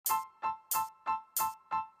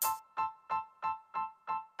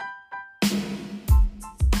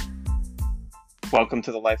Welcome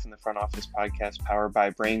to the Life in the Front Office podcast powered by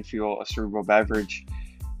Brain Fuel, a cerebral beverage.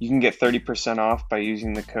 You can get 30% off by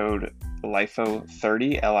using the code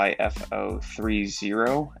LIFO30,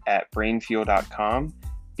 LIFO30 at brainfuel.com,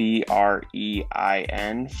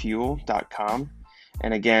 BREIN fuel.com.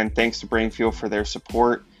 And again, thanks to Brain Fuel for their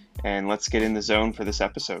support, and let's get in the zone for this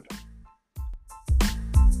episode.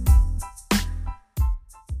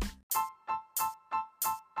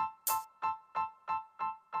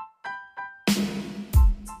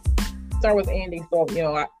 Start with Andy. So,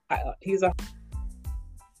 he's a.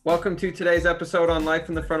 Welcome to today's episode on Life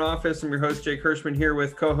in the Front Office. I'm your host, Jake Hirschman, here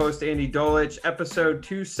with co-host Andy Dolich. Episode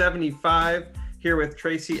 275, here with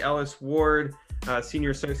Tracy Ellis Ward,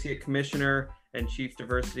 Senior Associate Commissioner and Chief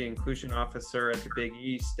Diversity Inclusion Officer at the Big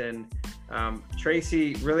East. And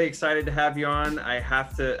Tracy, really excited to have you on. I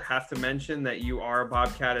have to mention that you are a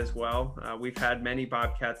Bobcat as well. We've had many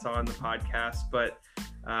Bobcats on the podcast, but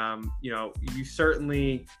you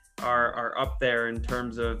certainly are up there in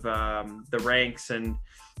terms of the ranks, and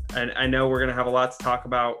I know we're going to have a lot to talk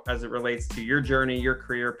about as it relates to your journey, your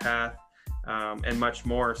career path, and much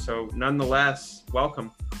more. So nonetheless,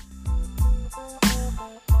 welcome.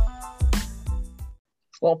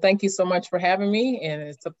 Well, thank you so much for having me, and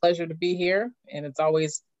it's a pleasure to be here, and it's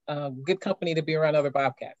always good company to be around other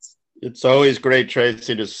Bobcats. It's always great,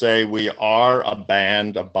 Tracy, to say we are a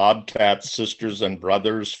band of Bobcat sisters and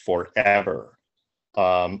brothers forever.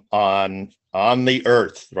 On the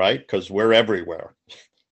earth, right? Because we're everywhere.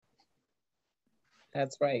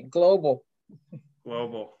 That's right. Global.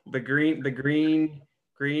 The green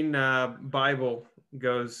Bible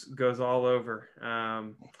goes all over.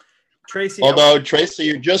 Tracy. Although Tracy,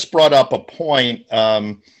 you just brought up a point.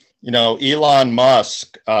 Elon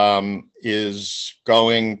Musk is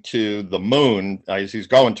going to the moon. He's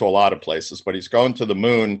going to a lot of places, but he's going to the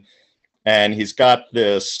moon. And he's got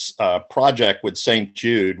this project with St.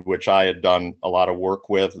 Jude, which I had done a lot of work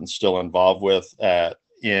with and still involved with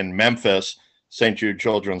in Memphis, St. Jude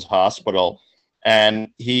Children's Hospital. And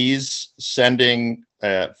he's sending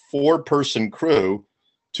a 4-person crew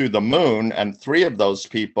to the moon, and 3 of those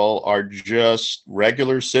people are just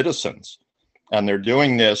regular citizens. And they're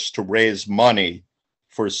doing this to raise money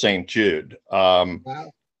for St. Jude.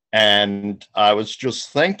 Wow. And I was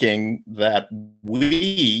just thinking that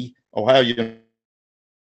Ohio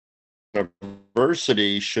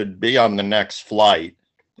University should be on the next flight,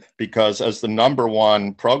 because as the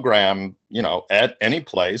 #1 program, at any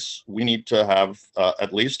place, we need to have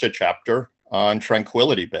at least a chapter on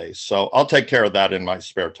Tranquility Base. So I'll take care of that in my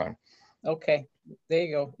spare time. Okay, there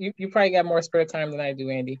you go. You probably got more spare time than I do,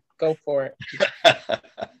 Andy. Go for it.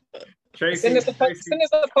 Tracy, send us a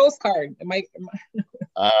postcard.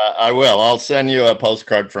 I will. I'll send you a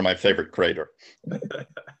postcard for my favorite crater.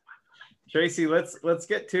 Tracy, let's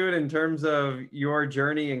get to it in terms of your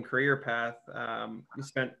journey and career path. You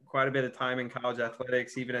spent quite a bit of time in college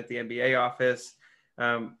athletics, even at the NBA office.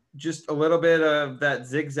 Just a little bit of that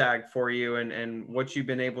zigzag for you and what you've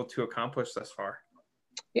been able to accomplish thus far.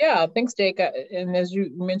 Yeah, thanks, Jake. And as you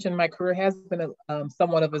mentioned, my career has been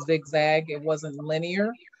somewhat of a zigzag. It wasn't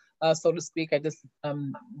linear, so to speak. I just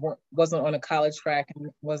wasn't on a college track and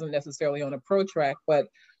wasn't necessarily on a pro track, but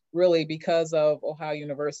really, because of Ohio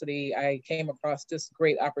University, I came across just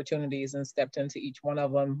great opportunities and stepped into each one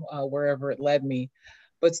of them wherever it led me.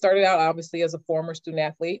 But started out obviously as a former student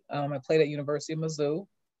athlete. I played at University of Mizzou,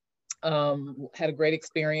 had a great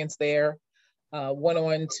experience there. Went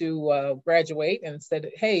on to graduate and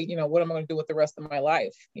said, hey, what am I going to do with the rest of my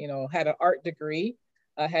life? Had an art degree.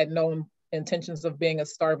 I had no intentions of being a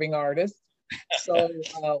starving artist. So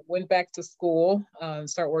went back to school and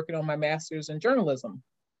started working on my master's in journalism.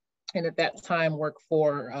 And at that time, worked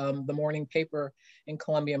for the morning paper in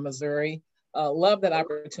Columbia, Missouri. Loved that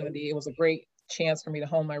opportunity. It was a great chance for me to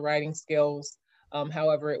hone my writing skills.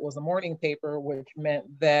 However, it was a morning paper, which meant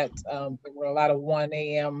that there were a lot of 1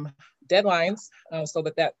 a.m. deadlines so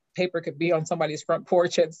that paper could be on somebody's front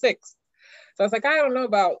porch at 6. So I was like, I don't know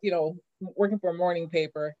about, working for a morning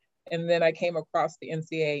paper. And then I came across the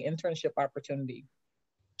NCAA internship opportunity.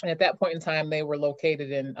 And at that point in time, they were located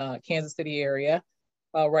in Kansas City area.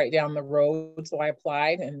 Right down the road. So I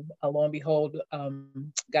applied and lo and behold,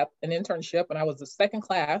 got an internship, and I was the second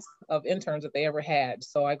class of interns that they ever had.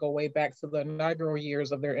 So I go way back to the inaugural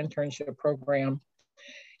years of their internship program,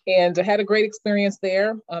 and I had a great experience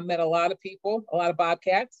there. Met a lot of people, a lot of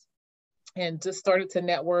Bobcats, and just started to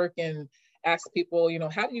network and ask people,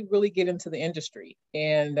 how do you really get into the industry?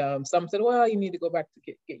 And some said, well, you need to go back to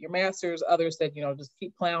get your master's. Others said, just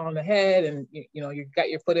keep plowing ahead and, you got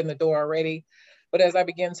your foot in the door already. But as I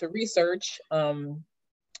began to research,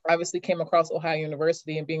 obviously came across Ohio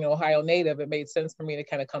University, and being an Ohio native, it made sense for me to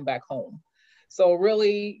kind of come back home. So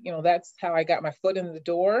really, that's how I got my foot in the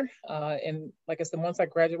door. And like I said, once I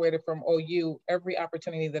graduated from OU, every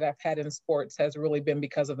opportunity that I've had in sports has really been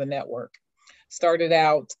because of the network. Started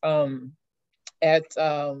out at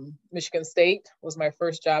Michigan State, was my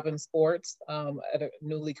first job in sports at a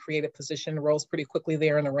newly created position, rose pretty quickly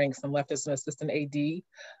there in the ranks and left as an assistant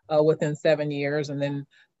AD within 7 years, and then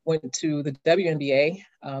went to the WNBA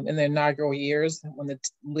in the inaugural years when the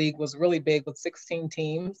league was really big with 16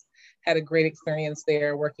 teams. Had a great experience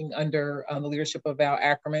there working under the leadership of Val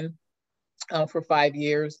Ackerman for 5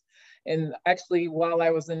 years. And actually, while I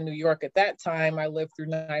was in New York at that time, I lived through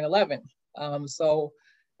 9/11. So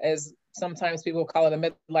as sometimes people call it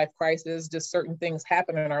a midlife crisis, just certain things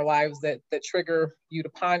happen in our lives that trigger you to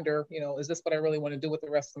ponder, is this what I really want to do with the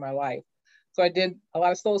rest of my life? So I did a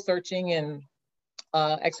lot of soul searching and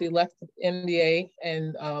actually left the NBA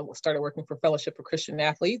and started working for Fellowship for Christian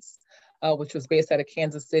Athletes, which was based out of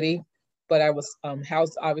Kansas City. But I was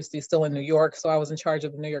housed obviously still in New York. So I was in charge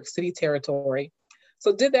of the New York City territory.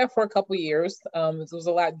 So did that for a couple of years. It was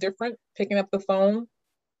a lot different, picking up the phone,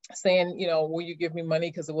 saying, will you give me money?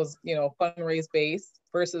 Because it was, fundraise based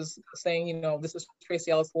versus saying, this is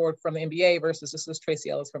Tracee Ellis Ward from the NBA versus this is Tracee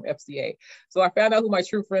Ellis from FCA. So I found out who my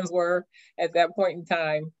true friends were at that point in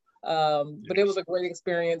time. But it was a great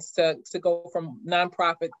experience to go from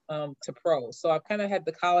nonprofit to pro. So I've kind of had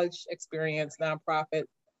the college experience, nonprofit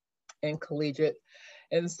and collegiate.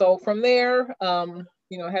 And so from there,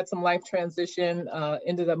 had some life transition,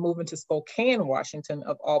 ended up moving to Spokane, Washington,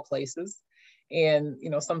 of all places, and,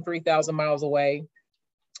 some 3,000 miles away,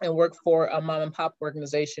 and worked for a mom and pop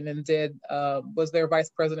organization and was their vice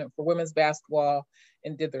president for women's basketball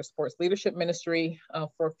and did their sports leadership ministry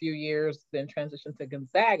for a few years, then transitioned to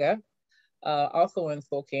Gonzaga, also in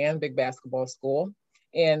Spokane, big basketball school,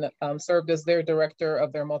 and served as their director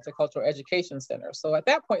of their multicultural education center. So at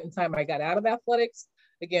that point in time, I got out of athletics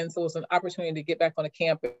again. So it was an opportunity to get back on the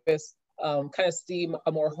campus, kind of see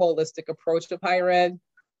a more holistic approach of higher ed,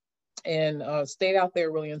 and stayed out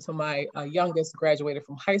there really until my youngest graduated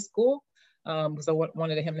from high school, because I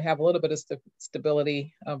wanted him to have a little bit of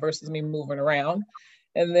stability versus me moving around.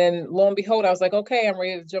 And then lo and behold, I was like, okay, I'm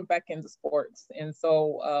ready to jump back into sports. And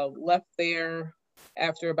so left there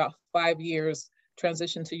after about 5 years,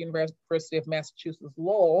 transitioned to University of Massachusetts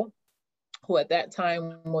Lowell, who at that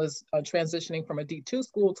time was transitioning from a D2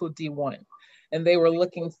 school to a D1. And they were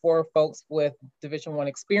looking for folks with Division I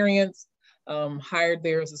experience, hired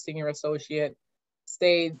there as a senior associate,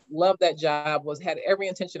 stayed, loved that job, had every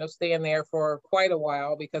intention of staying there for quite a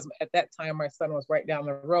while, because at that time my son was right down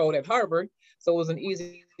the road at Harvard. So it was an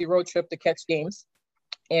easy road trip to catch games.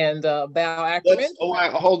 And Val Ackerman.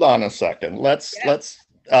 Hold on a second. Let's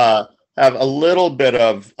have a little bit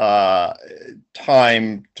of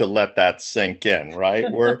time to let that sink in, right?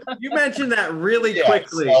 You mentioned that really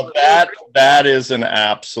quickly. So that is an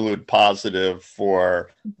absolute positive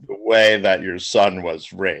for the way that your son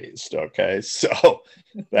was raised. Okay, so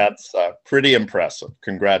that's pretty impressive.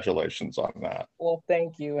 Congratulations on that. Well,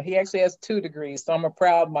 thank you. He actually has 2 degrees, so I'm a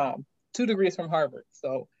proud mom. 2 degrees from Harvard.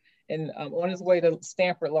 So. And on his way to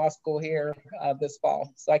Stanford Law School here this fall.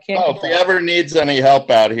 So I can't. Oh, if he ever needs any help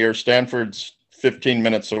out here, Stanford's 15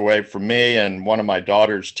 minutes away from me, and one of my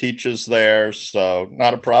daughters teaches there, so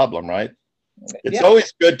not a problem, right? It's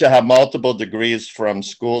always good to have multiple degrees from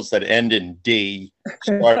schools that end in D,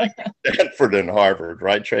 starting Stanford and Harvard,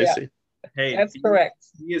 right, Tracee? Yeah. Hey, that's correct.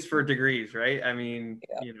 D is for degrees, right? I mean,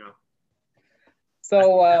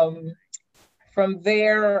 So from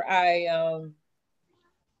there, I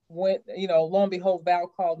went, lo and behold, Val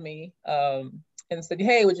called me and said,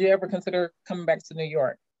 hey, would you ever consider coming back to New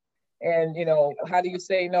York? And, how do you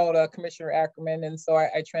say no to Commissioner Ackerman? And so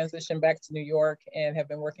I transitioned back to New York and have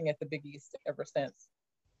been working at the Big East ever since.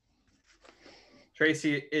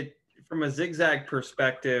 Tracee, from a zigzag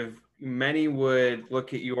perspective, many would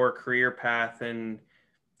look at your career path and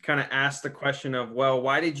kind of ask the question of, well,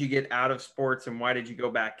 why did you get out of sports and why did you go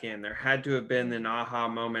back in? There had to have been an aha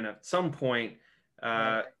moment at some point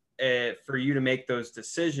for you to make those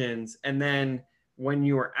decisions. And then when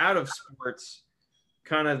you were out of sports,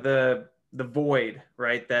 kind of the void,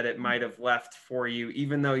 right, that it might have left for you,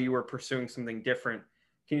 even though you were pursuing something different.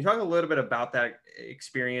 Can you talk a little bit about that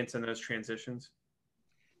experience and those transitions?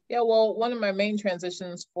 Yeah, well, one of my main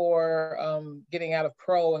transitions for getting out of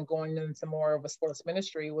pro and going into more of a sports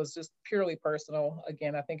ministry was just purely personal.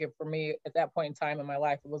 Again, I think for me at that point in time in my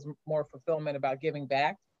life, it was more fulfillment about giving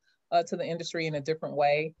back to the industry in a different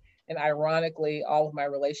way. And ironically, all of my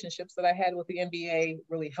relationships that I had with the NBA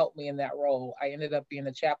really helped me in that role. I ended up being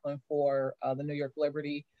a chaplain for the New York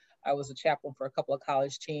Liberty. I was a chaplain for a couple of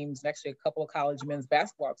college teams, and actually a couple of college men's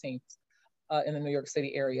basketball teams in the New York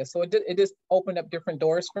City area. So it just opened up different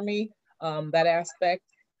doors for me, that aspect.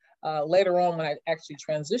 Later on, when I actually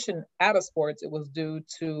transitioned out of sports, it was due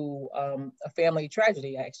to a family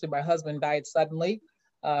tragedy. Actually, my husband died suddenly.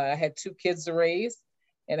 I had 2 kids to raise,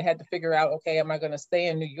 and I had to figure out, okay, am I going to stay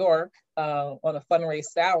in New York on a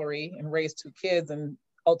fundraised salary and raise 2 kids? And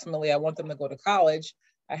ultimately, I want them to go to college.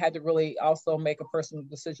 I had to really also make a personal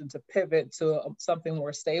decision to pivot to something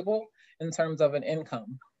more stable in terms of an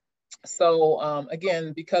income. So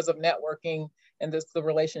again, because of networking and the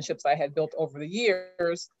relationships I had built over the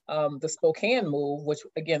years, the Spokane move, which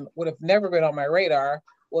again would have never been on my radar,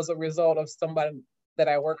 was a result of somebody that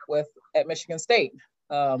I worked with at Michigan State.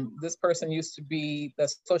 This person used to be the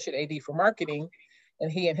associate AD for marketing, and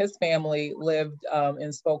he and his family lived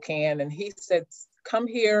in Spokane. And he said, come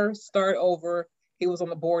here, start over. He was on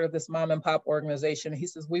the board of this mom and pop organization. He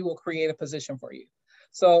says, we will create a position for you.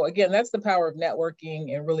 So again, that's the power of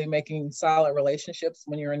networking and really making solid relationships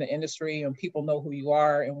when you're in the industry and people know who you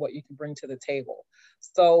are and what you can bring to the table.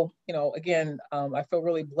 So, again, I feel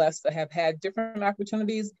really blessed to have had different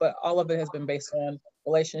opportunities, but all of it has been based on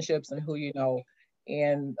relationships and who you know.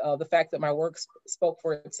 And the fact that my work spoke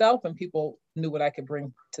for itself and people knew what I could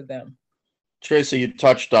bring to them. Tracy, you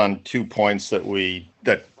touched on 2 points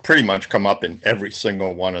that pretty much come up in every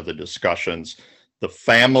single one of the discussions. The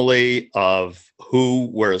family of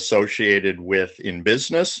who we're associated with in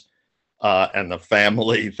business, and the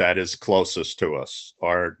family that is closest to us,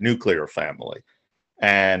 our nuclear family.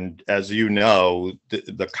 And as you know,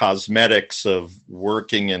 the cosmetics of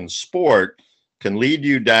working in sport can lead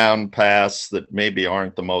you down paths that maybe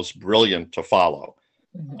aren't the most brilliant to follow.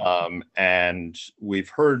 Mm-hmm. And we've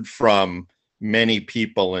heard from many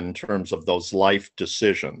people in terms of those life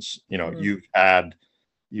decisions. Mm-hmm.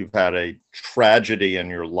 You've had a tragedy in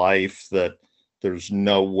your life that there's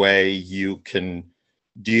no way you can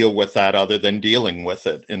deal with that other than dealing with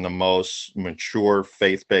it in the most mature,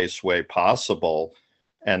 faith-based way possible.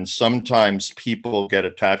 And sometimes people get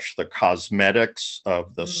attached to the cosmetics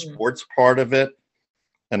of the sports part of it,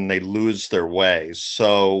 and they lose their way.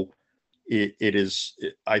 So it's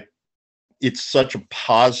such a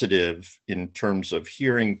positive in terms of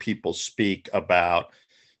hearing people speak about,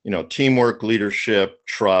 teamwork, leadership,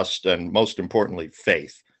 trust, and most importantly,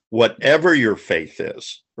 faith. Whatever your faith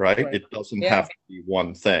is, right? It doesn't have to be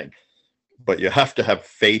one thing, but you have to have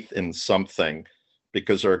faith in something,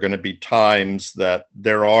 because there are going to be times that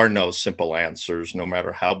there are no simple answers, no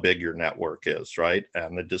matter how big your network is, right?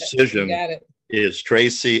 And the decision is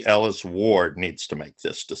Tracy Ellis Ward needs to make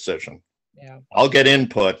this decision. Yeah. I'll get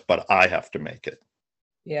input, but I have to make it.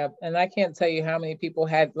 Yeah. And I can't tell you how many people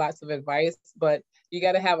had lots of advice, but you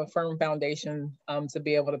got to have a firm foundation to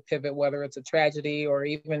be able to pivot, whether it's a tragedy or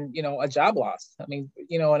even, a job loss. I mean,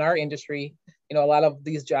 in our industry, a lot of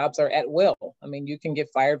these jobs are at will. I mean, you can get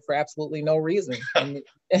fired for absolutely no reason,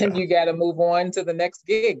 and you got to move on to the next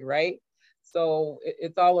gig, right? So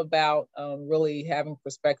it's all about really having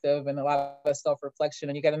perspective and a lot of self-reflection,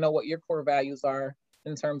 and you got to know what your core values are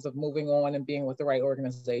in terms of moving on and being with the right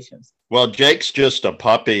organizations. Well, Jake's just a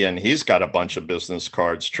puppy and he's got a bunch of business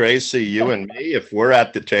cards. Tracy, you and me, if we're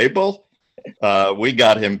at the table, we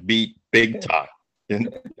got him beat big time. And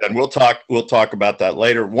we'll talk about that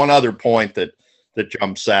later. One other point that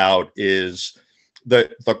jumps out is the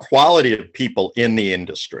quality of people in the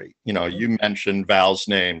industry. You mentioned Val's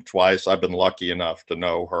name twice. I've been lucky enough to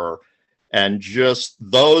know her. And just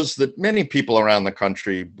those that many people around the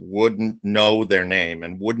country wouldn't know their name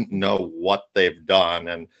and wouldn't know what they've done.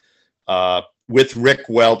 And with Rick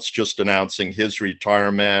Welts just announcing his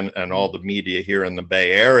retirement and all the media here in the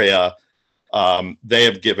Bay Area, they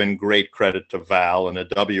have given great credit to Val and the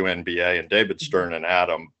WNBA and David Stern and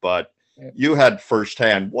Adam. But you had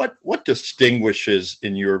firsthand, what distinguishes,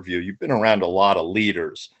 in your view, you've been around a lot of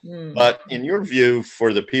leaders, but in your view,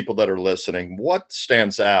 for the people that are listening, what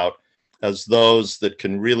stands out as those that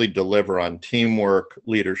can really deliver on teamwork,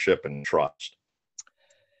 leadership, and trust?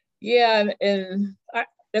 Yeah, and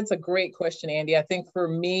that's a great question, Andy. I think for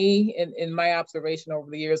me, in my observation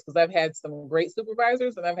over the years, because I've had some great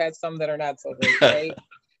supervisors and I've had some that are not so great, right?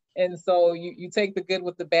 And so you take the good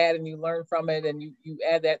with the bad and you learn from it, and you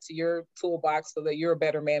add that to your toolbox so that you're a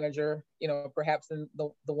better manager, perhaps than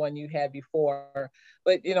the one you had before.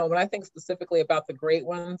 But, when I think specifically about the great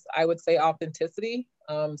ones, I would say authenticity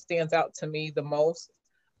stands out to me the most.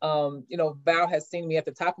 Val has seen me at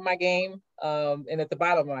the top of my game and at the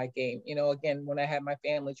bottom of my game. Again, when I had my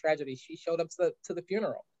family tragedy, she showed up to the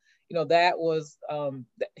funeral. that was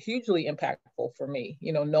hugely impactful for me,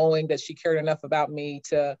 knowing that she cared enough about me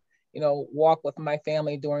to, walk with my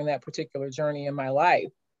family during that particular journey in my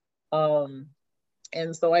life.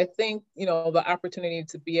 And so I think, the opportunity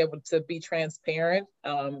to be able to be transparent,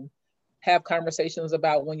 have conversations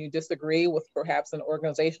about when you disagree with perhaps an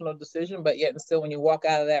organizational decision, but yet and still when you walk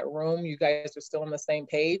out of that room, you guys are still on the same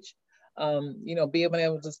page. Being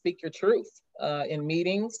able to speak your truth in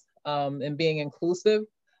meetings and being inclusive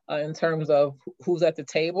in terms of who's at the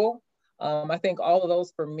table. I think all of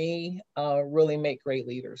those for me really make great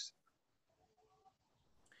leaders.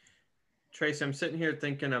 Tracy, I'm sitting here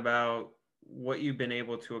thinking about what you've been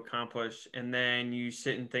able to accomplish, and then you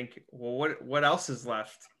sit and think, well, what else is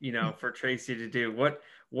left, for Tracy to do?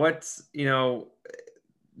 What's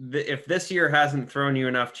if this year hasn't thrown you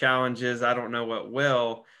enough challenges, I don't know what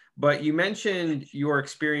will. But you mentioned your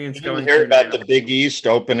experience going hear through about the Big East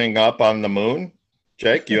opening up on the moon,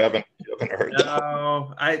 Jake. You haven't heard that?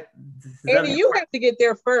 No, Andy, you have to get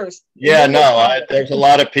there first. Yeah, no, there's a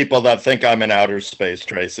lot of people that think I'm in outer space,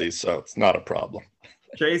 Tracy, so it's not a problem.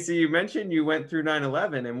 Tracy, you mentioned you went through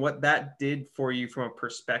 9/11 and what that did for you from a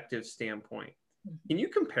perspective standpoint. Can you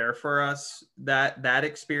compare for us that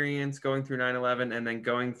experience going through 9/11 and then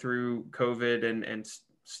going through COVID and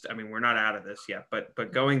I mean, we're not out of this yet,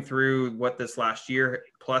 but going through what this last year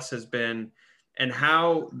plus has been, and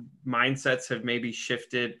how mindsets have maybe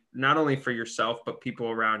shifted, not only for yourself, but people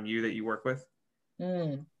around you that you work with?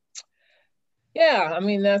 Yeah, I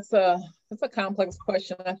mean, that's a complex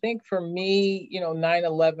question. I think for me,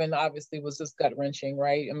 9/11 obviously was just gut wrenching,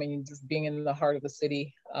 right? I mean, just being in the heart of the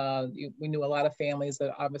city, we knew a lot of families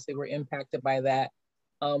that obviously were impacted by that.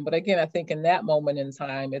 But again, I think in that moment in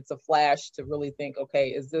time, it's a flash to really think, okay,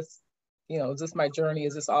 is this my journey?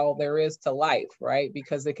 Is this all there is to life, right?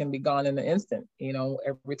 Because it can be gone in an instant,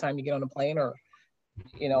 every time you get on a plane or,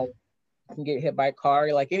 can get hit by a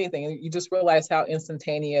car, like anything. You just realize how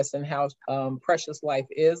instantaneous and how precious life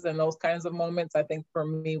is in those kinds of moments. I think for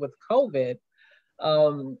me with COVID,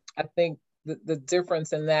 I think the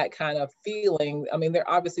difference in that kind of feeling, I mean, there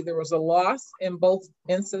was a loss in both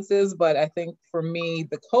instances, but I think for me,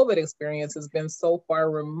 the COVID experience has been so far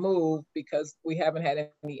removed because we haven't had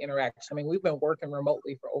any interaction. I mean, we've been working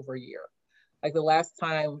remotely for over a year. Like the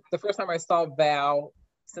first time I saw Val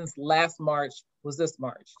since last March was this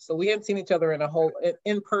March. So we hadn't seen each other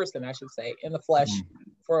in person, I should say, in the flesh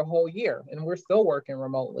for a whole year, and we're still working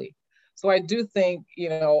remotely. So I do think,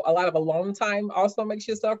 a lot of alone time also makes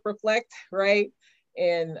you self-reflect, right?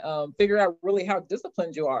 And figure out really how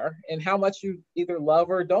disciplined you are and how much you either love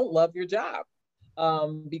or don't love your job.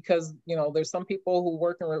 Because, there's some people who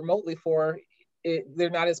working remotely they're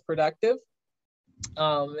not as productive.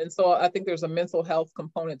 And so I think there's a mental health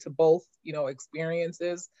component to both,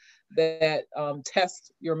 experiences that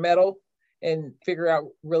test your mettle and figure out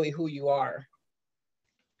really who you are.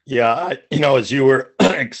 Yeah, as you were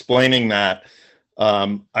explaining that,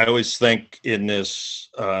 I always think in this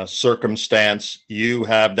circumstance, you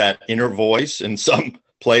have that inner voice. In some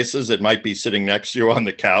places, it might be sitting next to you on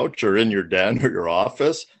the couch or in your den or your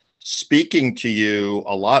office, speaking to you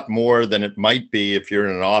a lot more than it might be if you're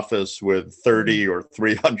in an office with 30 or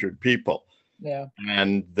 300 people. Yeah.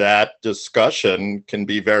 And that discussion can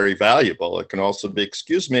be very valuable. It can also be,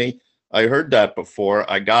 excuse me, I heard that before.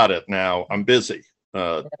 I got it now. I'm busy.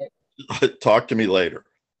 Talk to me later.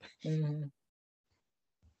 Mm-hmm.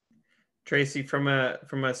 Tracy, from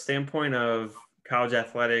a standpoint of college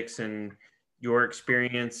athletics and your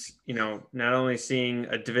experience, not only seeing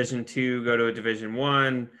a Division II go to a Division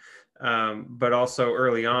I, but also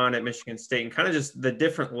early on at Michigan State, and kind of just the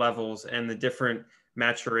different levels and the different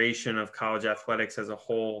maturation of college athletics as a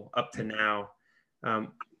whole up to now.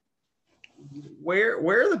 Where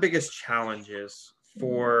are the biggest challenges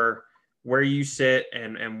for where you sit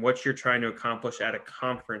and what you're trying to accomplish at a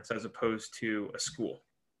conference as opposed to a school?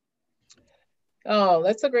 Oh,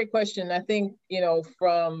 that's a great question. I think,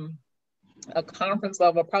 from a conference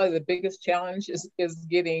level, probably the biggest challenge is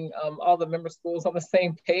getting all the member schools on the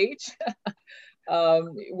same page,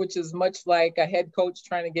 which is much like a head coach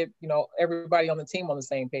trying to get, everybody on the team on the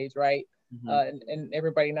same page, right? Mm-hmm. And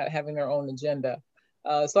everybody not having their own agenda.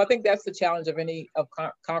 So I think that's the challenge of any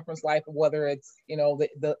conference life, whether it's,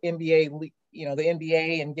 the NBA, the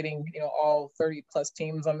NBA and getting, all 30 plus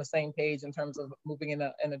teams on the same page in terms of moving in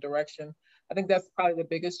a direction. I think that's probably the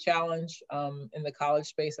biggest challenge in the college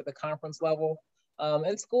space at the conference level.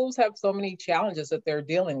 And schools have so many challenges that they're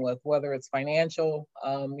dealing with, whether it's financial,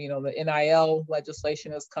 the NIL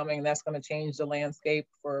legislation is coming. That's going to change the landscape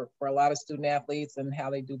for a lot of student athletes and how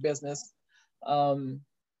they do business. And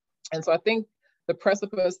so I think the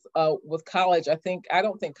precipice with college, I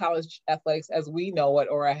don't think college athletics as we know it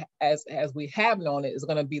or as we have known it is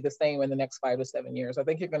going to be the same in the next 5 to 7 years. I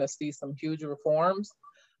think you're going to see some huge reforms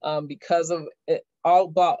because of it, all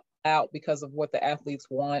bought out because of what the athletes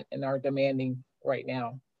want and are demanding right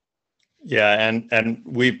now. Yeah, and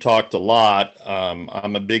we've talked a lot.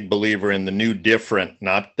 I'm a big believer in the new different,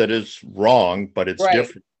 not that it's wrong, but it's Right.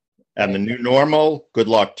 different. And Right. the new normal, good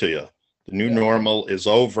luck to you. The new Yeah. normal is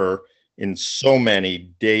over in so many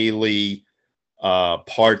daily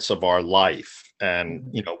parts of our life. And, Mhm.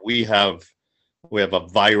 you know, we have a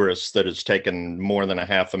virus that has taken more than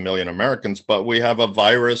 500,000 Americans, but we have a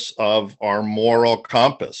virus of our moral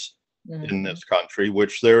compass in Mhm. this country,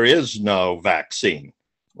 which there is no vaccine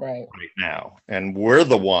Right. right now. And we're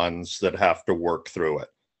the ones that have to work through it.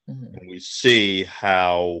 Mhm. And we see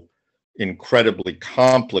how incredibly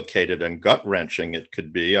complicated and gut-wrenching it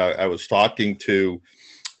could be. I was talking to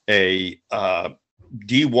a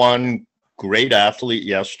D1 great athlete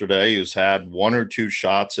yesterday who's had 1 or 2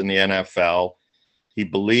 shots in the NFL. He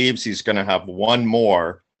believes he's going to have one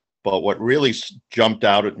more. But what really jumped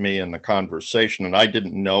out at me in the conversation, and I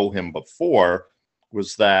didn't know him before,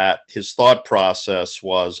 was that his thought process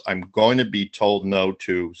was, I'm going to be told no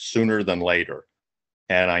to sooner than later.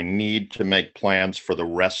 And I need to make plans for the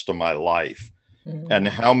rest of my life. Mhm. And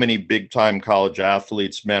how many big time college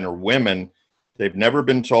athletes, men or women, they've never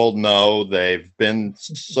been told no. They've been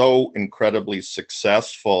so incredibly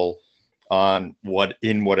successful in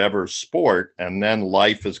whatever sport. And then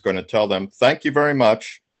life is going to tell them, thank you very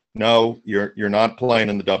much. No, you're not playing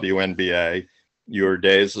in the WNBA. Your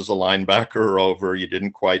days as a linebacker are over. You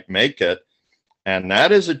didn't quite make it. And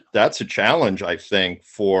that's a challenge, I think,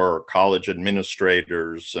 for college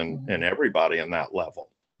administrators and everybody in that level.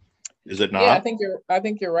 Is it not? Yeah, I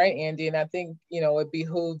think you're right, Andy, and I think it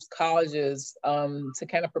behooves colleges to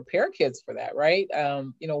kind of prepare kids for that, right?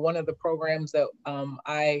 One of the programs that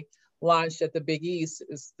I launched at the Big East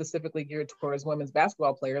is specifically geared towards women's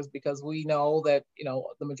basketball players because we know that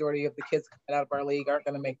the majority of the kids coming out of our league aren't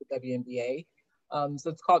going to make the WNBA. So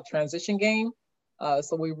it's called Transition Game.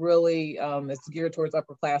 So we really, it's geared towards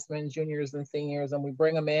upperclassmen, juniors and seniors, and we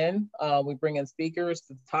bring them in. We bring in speakers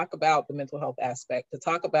to talk about the mental health aspect, to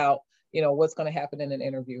talk about, what's going to happen in an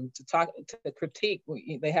interview, to critique.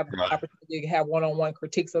 They have the opportunity to have one-on-one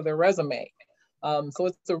critiques of their resume. So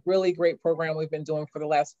it's a really great program we've been doing for the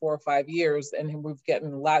last 4 or 5 years, and we've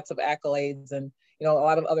gotten lots of accolades. And a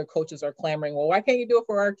lot of other coaches are clamoring, well, why can't you do it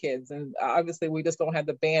for our kids? And obviously, we just don't have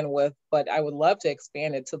the bandwidth. But I would love to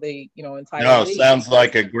expand it to the entire. No, league. Sounds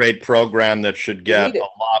like a great program that should get a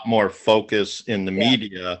lot more focus in the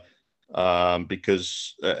media,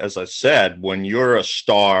 because, as I said, when you're a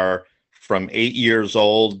star from 8 years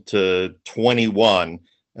old to 21,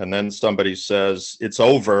 and then somebody says it's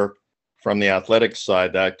over from the athletic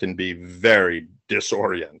side, that can be very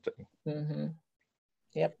disorienting. Mm-hmm.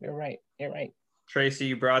 Yep, you're right. Tracy,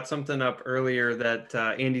 you brought something up earlier that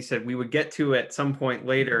Andy said we would get to at some point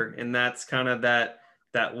later, and that's kind of that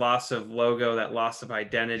loss of logo, that loss of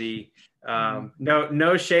identity.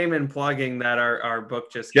 No shame in plugging that our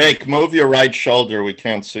book just Jake, move your right shoulder. We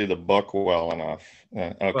can't see the book well enough.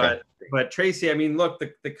 Okay. But Tracy, I mean, look,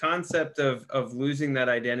 the concept of losing that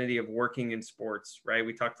identity of working in sports, right?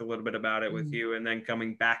 We talked a little bit about it with you, and then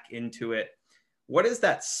coming back into it. What is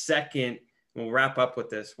that second? We'll wrap up with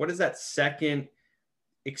this. What is that second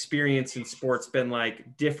experience in sports been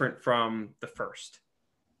like different from the first?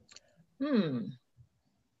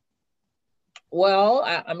 Well,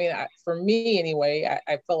 I mean, for me anyway,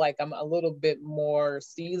 I feel like I'm a little bit more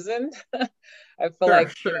seasoned. I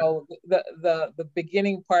feel the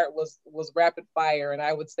beginning part was rapid fire, and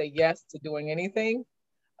I would say yes to doing anything.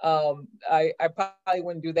 I probably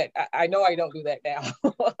wouldn't do that. I know I don't do that now.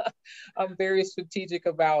 I'm very strategic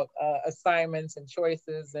about assignments and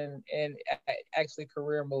choices and actually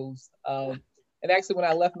career moves. And actually, when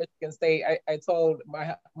I left Michigan State, I told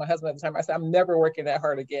my husband at the time, I said, I'm never working that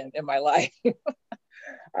hard again in my life.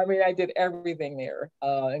 I mean, I did everything there,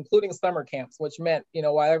 including summer camps, which meant,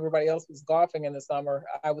 while everybody else was golfing in the summer,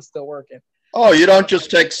 I was still working. Oh, you don't just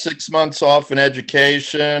take 6 months off in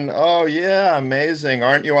education. Oh, yeah. Amazing.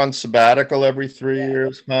 Aren't you on sabbatical every 3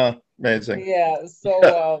 years? Huh. Amazing. Yeah.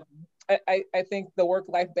 So I think the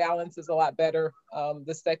work-life balance is a lot better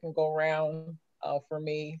the second go round for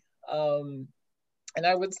me. And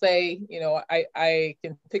I would say, I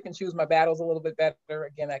can pick and choose my battles a little bit better.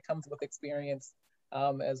 Again, that comes with experience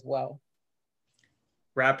as well.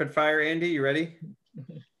 Rapid fire, Andy, you ready?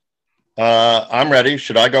 I'm ready.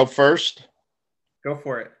 Should I go first? Go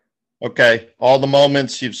for it. Okay. All the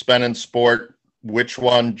moments you've spent in sport, which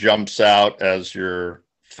one jumps out as your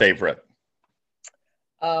favorite?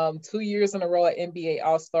 2 years in a row at NBA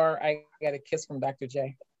All-Star. I got a kiss from Dr.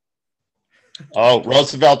 J. Oh,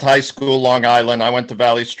 Roosevelt High School, Long Island. I went to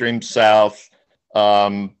Valley Stream South.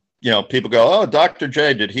 People go, oh, Dr.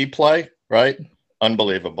 J, did he play? Right?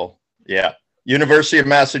 Unbelievable. Yeah. University of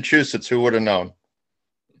Massachusetts. Who would have known?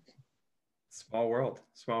 Small world.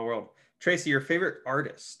 Small world. Tracy, your favorite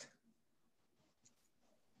artist?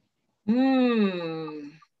 I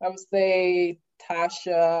would say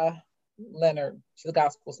Tasha Leonard. She's a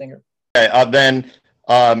gospel singer. Okay, then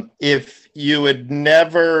if you had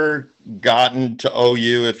never gotten to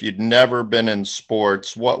OU, if you'd never been in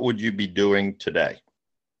sports, what would you be doing today?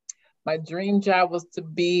 My dream job was to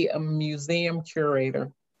be a museum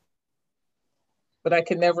curator, but I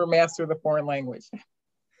could never master the foreign language.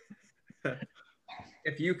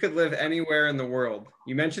 If you could live anywhere in the world,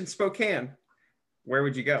 you mentioned Spokane, where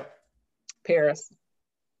would you go? Paris.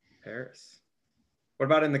 Paris. What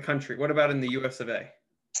about in the country? What about in the US of A?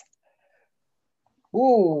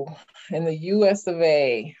 Ooh, in the US of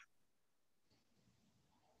A.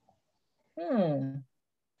 I'm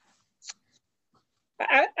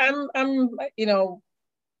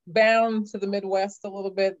bound to the Midwest a little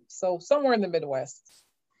bit. So somewhere in the Midwest,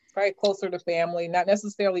 probably closer to family, not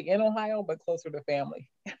necessarily in Ohio, but closer to family.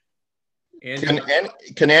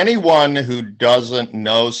 Can anyone who doesn't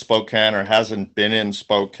know Spokane or hasn't been in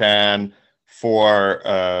Spokane for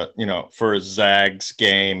a Zags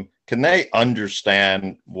game, can they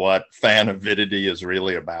understand what fan avidity is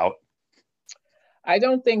really about? I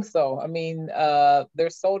don't think so. I mean, they're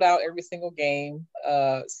sold out every single game.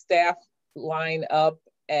 Staff line up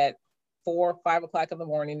at 4 or 5 o'clock in the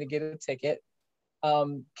morning to get a ticket.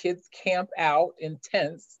 Kids camp out in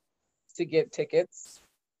tents to get tickets.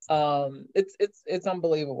 It's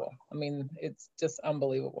unbelievable. I mean, it's just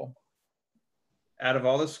unbelievable. Out of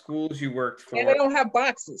all the schools you worked for, and they don't have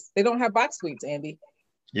boxes. They don't have box suites, Andy.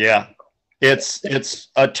 Yeah, it's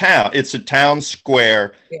a town. It's a town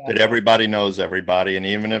square that everybody knows everybody, and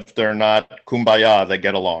even if they're not kumbaya, they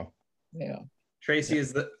get along. Yeah. Tracy,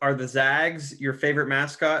 are the Zags your favorite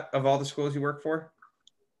mascot of all the schools you work for?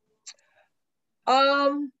 I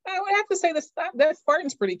would have to say that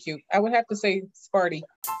Spartan's pretty cute. I would have to say Sparty.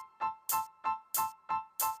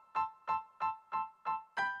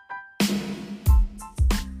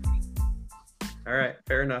 All right,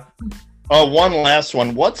 fair enough. Oh, one last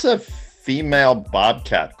one. What's a female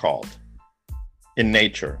bobcat called in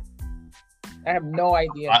nature? I have no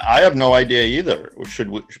idea. I have no idea either.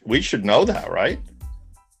 We should know that, right?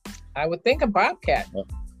 I would think a bobcat.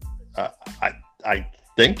 I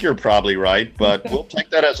think you're probably right, but we'll take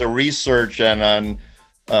that as a research, and on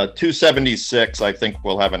 276, I think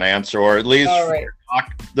we'll have an answer, or at least right.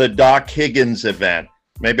 The Doc Higgins event.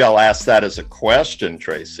 Maybe I'll ask that as a question,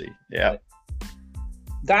 Tracy. Yeah.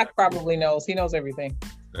 Doc probably knows. He knows everything.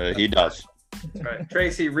 He does. That's right.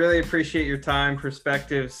 Tracy, really appreciate your time,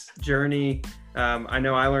 perspectives, journey. I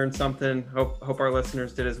know I learned something. Hope our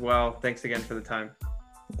listeners did as well. Thanks again for the time.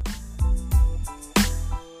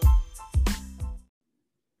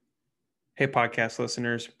 Hey, podcast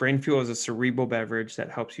listeners. Brain Fuel is a cerebral beverage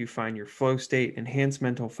that helps you find your flow state, enhance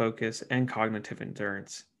mental focus, and cognitive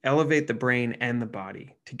endurance. Elevate the brain and the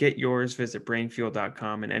body. To get yours, visit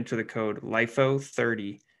brainfuel.com and enter the code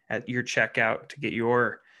LIFO30 at your checkout to get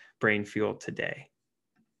your Brain Fuel today.